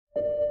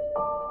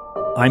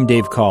I'm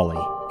Dave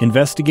Cawley,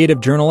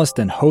 investigative journalist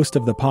and host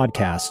of the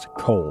podcast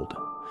Cold.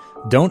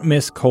 Don't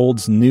miss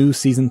Cold's new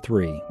Season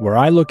 3, where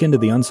I look into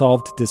the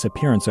unsolved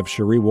disappearance of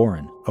Cherie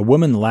Warren, a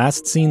woman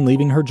last seen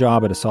leaving her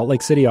job at a Salt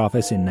Lake City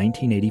office in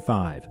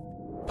 1985.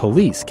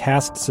 Police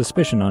cast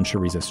suspicion on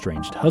Cherie's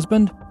estranged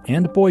husband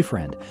and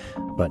boyfriend,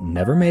 but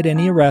never made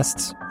any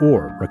arrests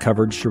or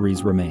recovered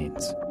Cherie's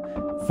remains.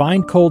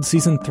 Find Cold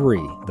Season 3,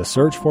 The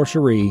Search for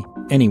Cherie,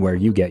 anywhere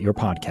you get your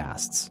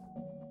podcasts.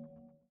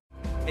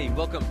 Hey,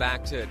 welcome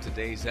back to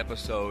today's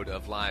episode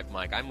of Live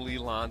Mike. I'm Lee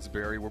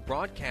Lonsberry. We're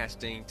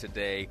broadcasting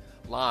today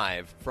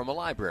live from a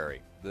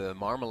library, the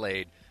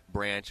Marmalade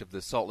branch of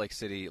the Salt Lake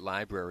City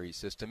library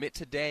system. It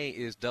today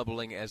is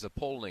doubling as a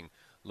polling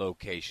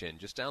location.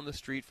 Just down the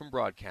street from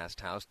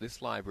Broadcast House,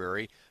 this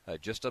library,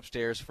 just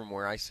upstairs from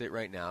where I sit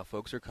right now,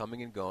 folks are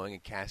coming and going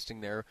and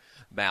casting their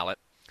ballot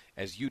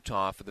as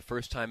Utah, for the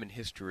first time in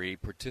history,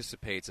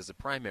 participates as a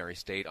primary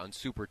state on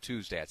Super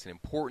Tuesday. It's an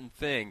important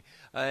thing,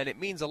 and it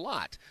means a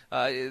lot.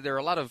 There are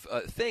a lot of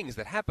things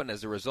that happen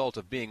as a result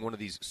of being one of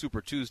these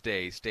Super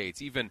Tuesday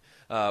states, even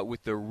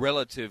with the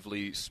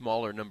relatively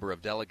smaller number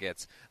of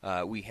delegates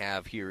we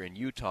have here in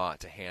Utah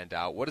to hand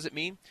out. What does it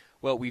mean?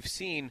 Well, we've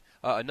seen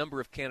a number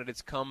of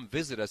candidates come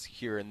visit us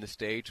here in the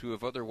state who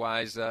have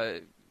otherwise,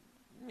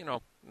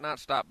 not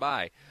stopped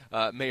by.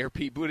 Mayor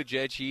Pete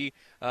Buttigieg,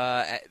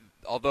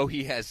 although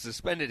he has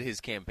suspended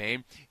his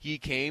campaign, he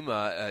came,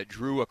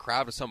 drew a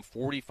crowd of some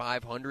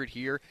 4,500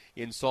 here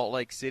in Salt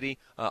Lake City.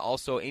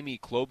 Also, Amy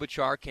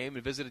Klobuchar came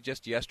and visited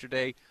just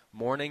yesterday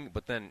morning,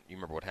 but then you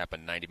remember what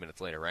happened 90 minutes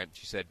later, right?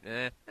 She said,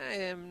 I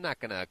am not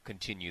going to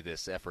continue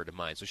this effort of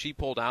mine. So she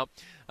pulled out.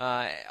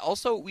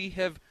 Also, we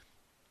have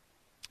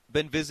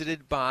been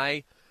visited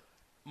by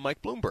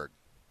Mike Bloomberg,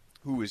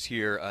 who was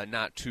here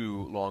not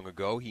too long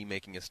ago, he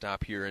making a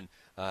stop here in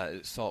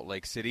Salt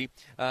Lake City.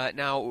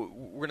 Now,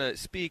 we're going to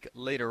speak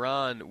later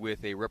on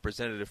with a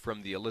representative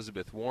from the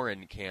Elizabeth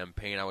Warren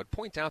campaign. I would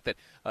point out that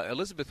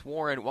Elizabeth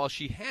Warren, while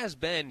she has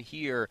been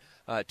here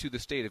to the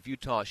state of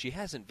Utah, she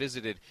hasn't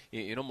visited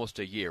in almost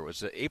a year. It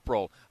was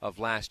April of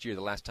last year,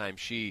 the last time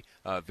she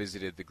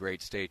visited the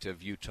great state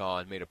of Utah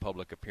and made a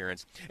public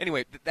appearance.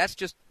 Anyway, that's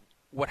just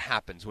what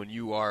happens when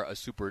you are a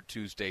Super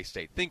Tuesday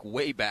state. Think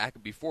way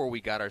back before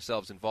we got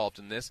ourselves involved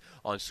in this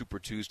on Super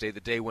Tuesday,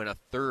 the day when a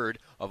third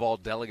of all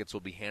delegates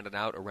will be handed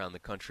out around the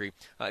country.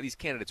 These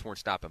candidates weren't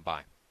stopping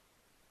by.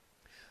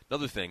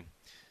 Another thing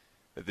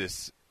that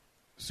this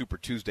Super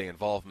Tuesday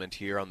involvement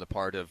here on the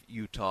part of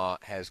Utah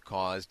has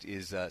caused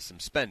is some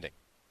spending.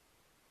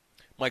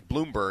 Mike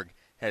Bloomberg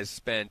has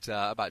spent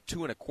about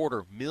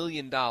 $2.25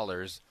 million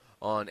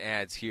on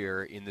ads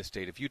here in the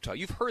state of Utah.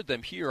 You've heard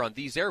them here on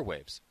these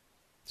airwaves.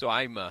 So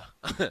I'm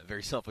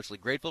very selfishly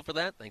grateful for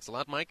that. Thanks a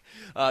lot, Mike.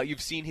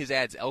 You've seen his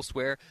ads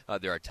elsewhere.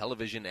 There are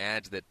television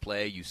ads that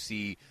play. You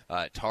see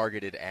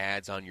targeted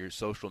ads on your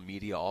social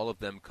media, all of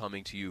them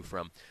coming to you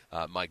from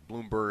Mike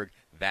Bloomberg.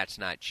 That's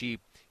not cheap.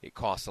 It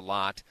costs a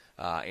lot.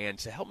 And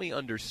to help me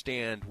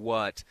understand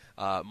what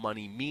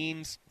money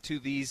means to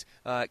these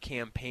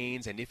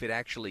campaigns and if it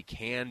actually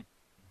can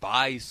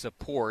buy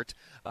support,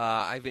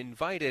 I've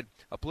invited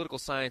a political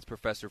science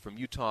professor from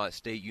Utah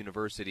State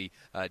University,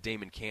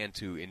 Damon Cann,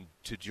 to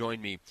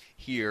join me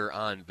here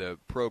on the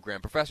program.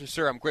 Professor,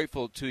 sir, I'm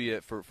grateful to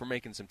you for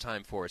making some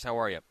time for us. How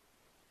are you?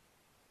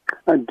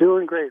 I'm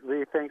doing great,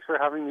 Lee. Thanks for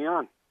having me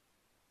on.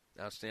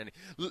 Outstanding.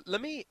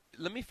 Let me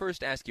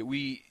first ask you,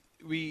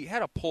 we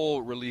had a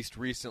poll released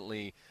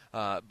recently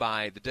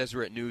by the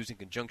Deseret News in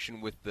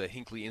conjunction with the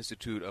Hinckley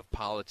Institute of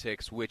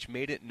Politics, which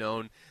made it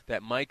known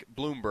that Mike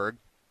Bloomberg,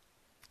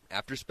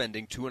 after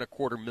spending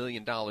 $2.25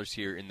 million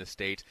here in the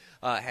state,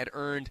 had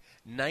earned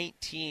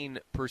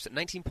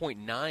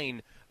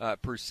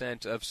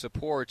 19.9% of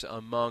support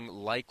among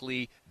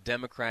likely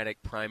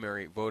Democratic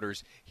primary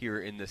voters here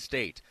in the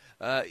state.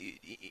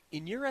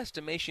 In your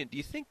estimation, do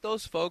you think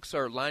those folks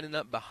are lining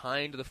up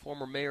behind the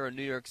former mayor of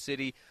New York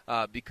City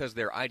because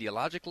they're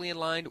ideologically in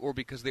line, or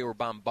because they were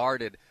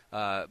bombarded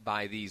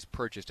by these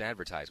purchased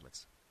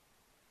advertisements?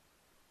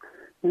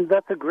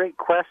 That's a great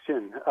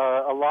question.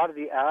 A lot of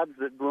the ads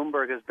that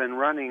Bloomberg has been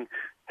running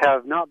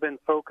have not been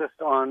focused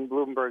on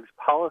Bloomberg's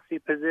policy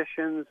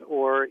positions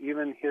or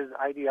even his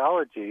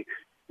ideology.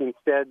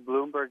 Instead,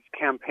 Bloomberg's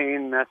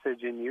campaign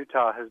message in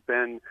Utah has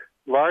been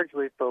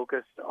largely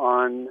focused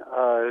on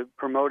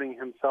promoting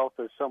himself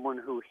as someone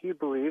who he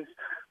believes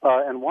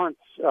and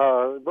wants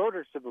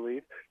voters to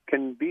believe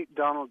can beat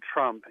Donald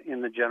Trump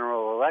in the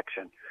general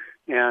election.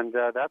 And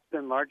that's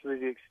been largely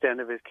the extent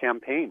of his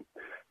campaign.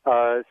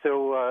 As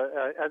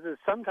is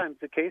sometimes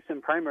the case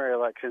in primary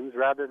elections,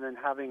 rather than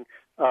having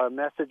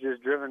messages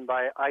driven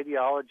by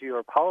ideology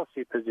or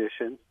policy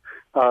positions,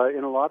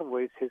 in a lot of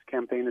ways his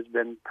campaign has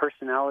been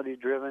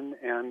personality-driven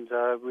and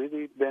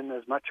really been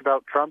as much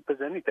about Trump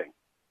as anything.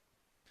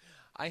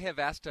 I have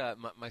asked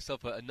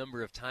myself a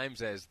number of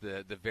times as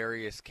the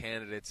various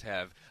candidates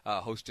have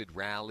hosted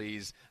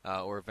rallies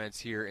or events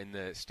here in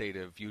the state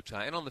of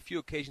Utah, and on the few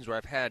occasions where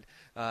I've had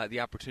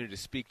the opportunity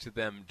to speak to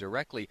them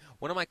directly,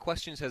 one of my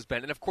questions has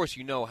been, and of course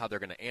you know how they're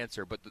going to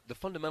answer, but the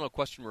fundamental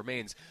question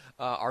remains,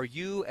 are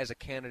you as a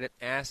candidate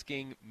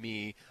asking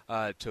me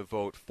to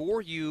vote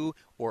for you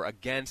or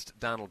against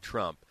Donald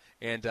Trump?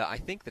 And I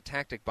think the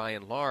tactic by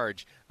and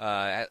large,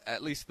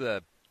 at least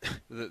the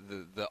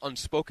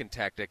unspoken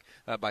tactic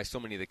by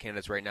so many of the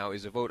candidates right now,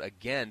 is a vote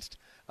against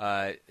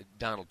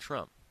Donald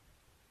Trump.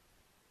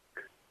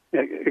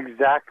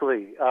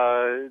 Exactly.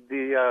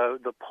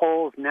 The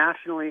polls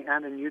nationally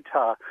and in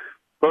Utah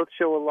both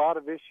show a lot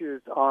of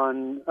issues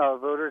on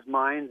voters'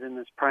 minds in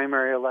this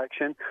primary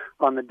election.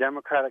 On the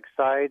Democratic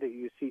side,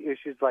 you see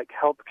issues like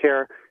health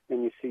care,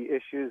 and you see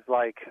issues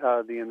like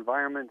the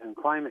environment and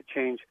climate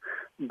change.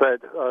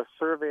 But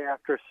survey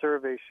after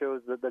survey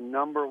shows that the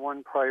number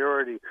one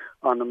priority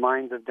on the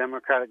minds of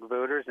Democratic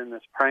voters in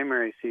this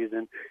primary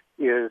season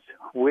is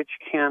which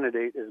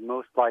candidate is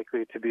most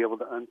likely to be able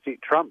to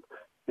unseat Trump.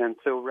 And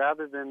so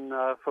rather than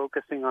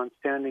focusing on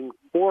standing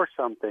for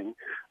something,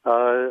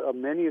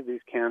 many of these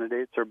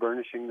candidates are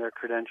burnishing their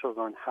credentials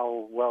on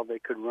how well they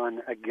could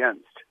run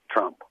against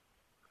Trump.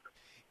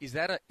 Is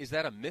that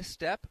a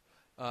misstep,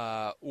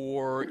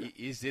 or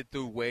is it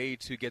the way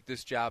to get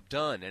this job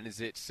done? And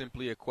is it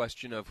simply a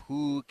question of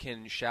who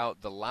can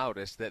shout the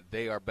loudest that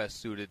they are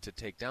best suited to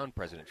take down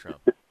President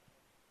Trump?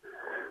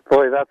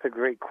 Boy, that's a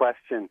great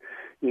question.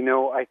 You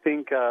know, I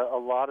think a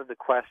lot of the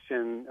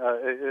question,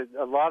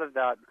 a lot of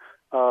that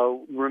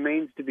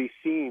remains to be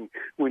seen.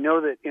 We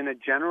know that in a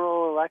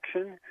general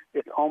election,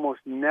 it's almost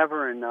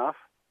never enough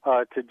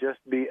to just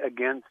be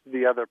against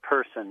the other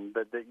person,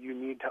 but that you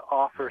need to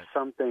offer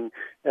something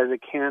as a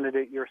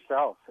candidate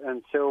yourself.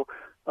 And so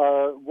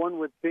one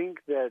would think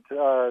that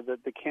that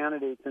the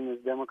candidates in this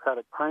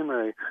Democratic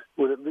primary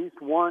would at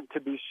least want to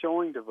be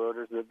showing to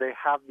voters that they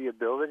have the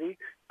ability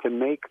to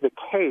make the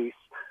case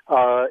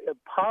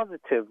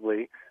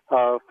positively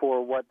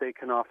for what they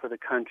can offer the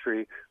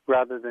country,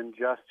 rather than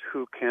just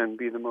who can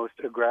be the most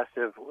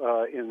aggressive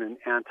in an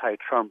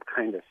anti-Trump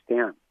kind of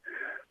stance.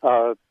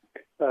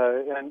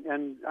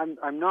 And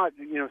I'm not,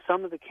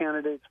 some of the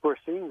candidates we're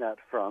seeing that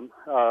from.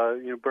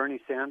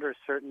 Bernie Sanders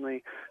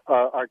certainly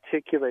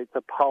articulates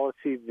a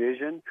policy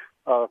vision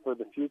for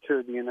the future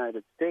of the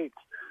United States.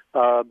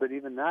 But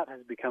even that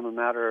has become a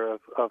matter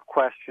of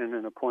question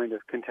and a point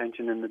of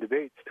contention in the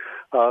debates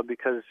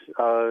because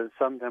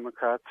some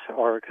Democrats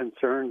are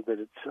concerned that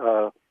it's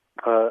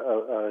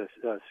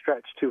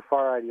stretched too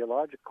far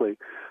ideologically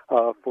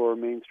for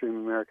mainstream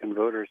American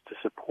voters to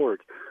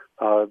support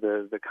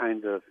the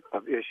kinds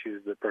of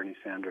issues that Bernie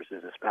Sanders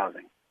is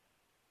espousing.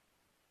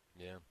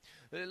 Yeah.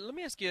 Let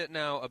me ask you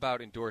now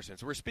about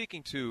endorsements. We're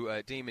speaking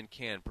to Damon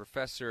Cann,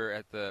 professor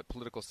at the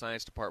Political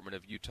Science Department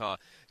of Utah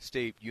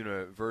State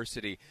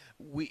University.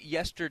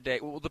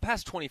 The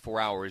past 24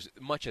 hours,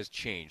 much has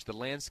changed. The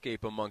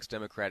landscape amongst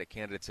Democratic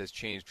candidates has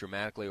changed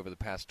dramatically over the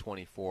past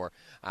 24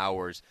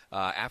 hours.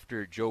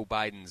 After Joe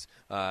Biden's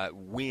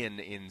win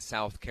in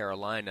South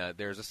Carolina,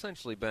 there's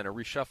essentially been a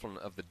reshuffling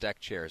of the deck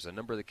chairs. A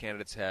number of the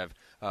candidates have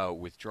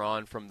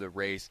withdrawn from the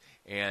race,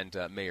 and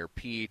Mayor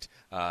Pete,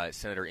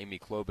 Senator Amy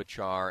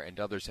Klobuchar, and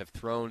others have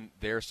thrown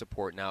their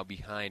support now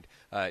behind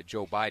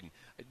Joe Biden.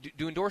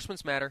 Do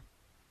endorsements matter?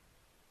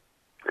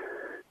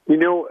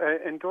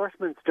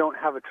 Endorsements don't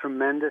have a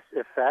tremendous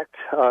effect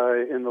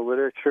in the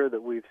literature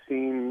that we've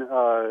seen,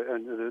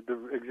 and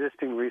the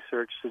existing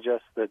research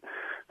suggests that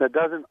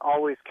doesn't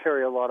always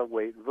carry a lot of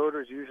weight.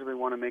 Voters usually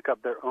want to make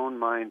up their own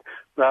mind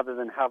rather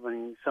than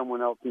having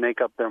someone else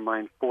make up their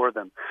mind for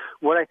them.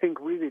 What I think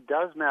really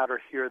does matter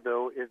here,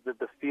 though, is that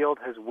the field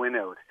has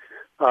winnowed.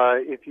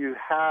 If you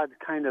had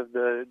kind of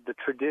the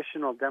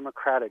traditional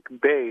Democratic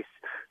base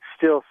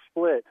still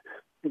split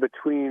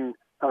between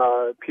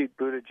Pete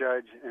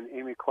Buttigieg and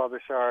Amy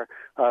Klobuchar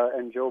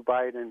and Joe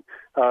Biden,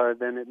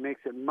 then it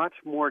makes it much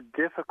more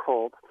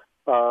difficult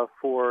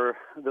for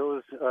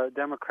those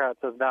Democrats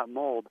of that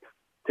mold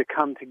to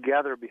come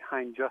together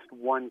behind just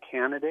one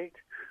candidate.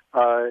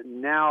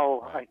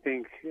 Now I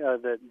think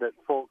that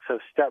folks have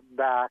stepped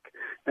back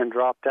and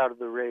dropped out of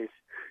the race.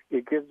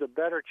 It gives a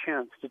better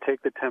chance to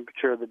take the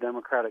temperature of the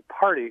Democratic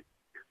Party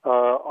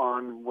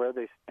on where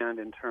they stand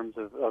in terms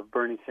of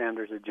Bernie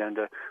Sanders'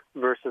 agenda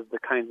versus the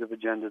kinds of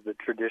agendas that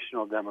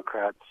traditional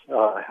Democrats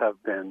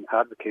have been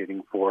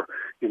advocating for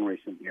in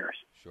recent years.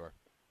 Sure,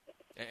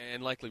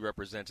 and likely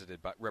represented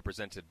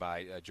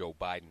by Joe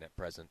Biden at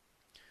present.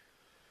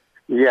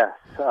 Yes,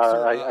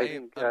 I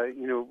think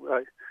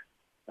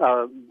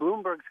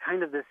Bloomberg's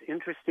kind of this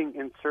interesting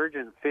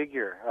insurgent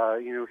figure.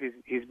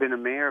 He's been a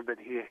mayor, but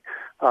he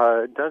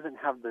doesn't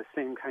have the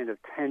same kind of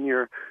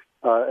tenure,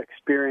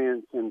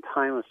 experience, and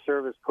time of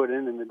service put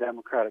in the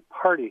Democratic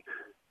Party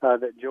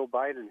that Joe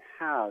Biden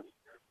has.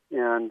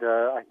 And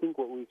I think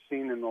what we've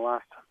seen in the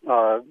last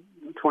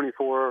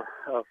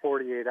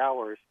 48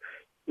 hours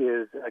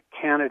is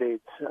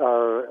candidates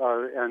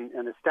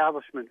and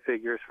establishment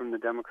figures from the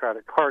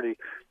Democratic Party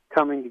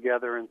coming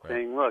together and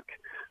saying, look,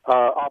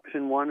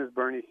 option one is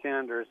Bernie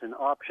Sanders, and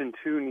option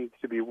two needs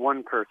to be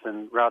one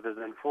person rather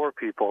than four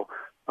people,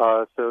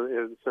 so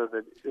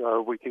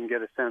that we can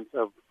get a sense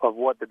of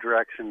what the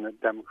direction that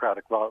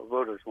Democratic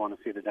voters want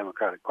to see the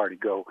Democratic Party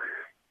go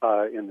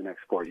in the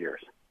next 4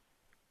 years.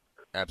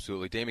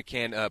 Absolutely. Damon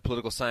Cann,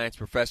 political science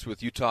professor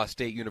with Utah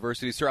State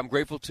University. Sir, I'm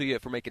grateful to you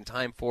for making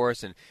time for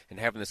us and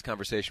having this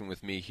conversation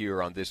with me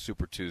here on this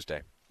Super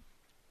Tuesday.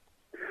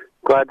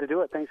 Glad to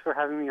do it. Thanks for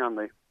having me on,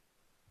 Lee.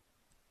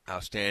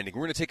 Outstanding.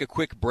 We're going to take a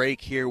quick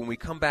break here. When we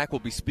come back, we'll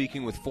be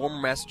speaking with former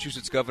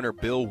Massachusetts Governor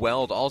Bill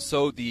Weld.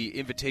 Also, the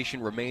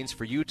invitation remains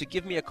for you to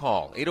give me a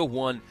call,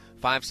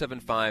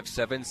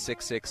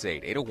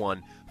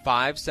 801-575-7668,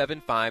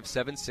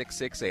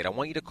 801-575-7668. I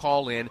want you to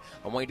call in.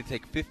 I want you to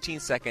take 15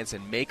 seconds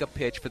and make a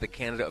pitch for the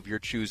candidate of your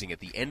choosing.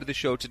 At the end of the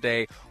show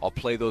today, I'll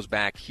play those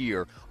back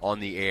here on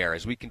the air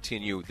as we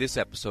continue this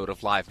episode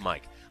of Live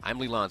Mike. I'm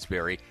Lee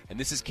Lonsberry, and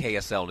this is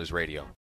KSL News Radio.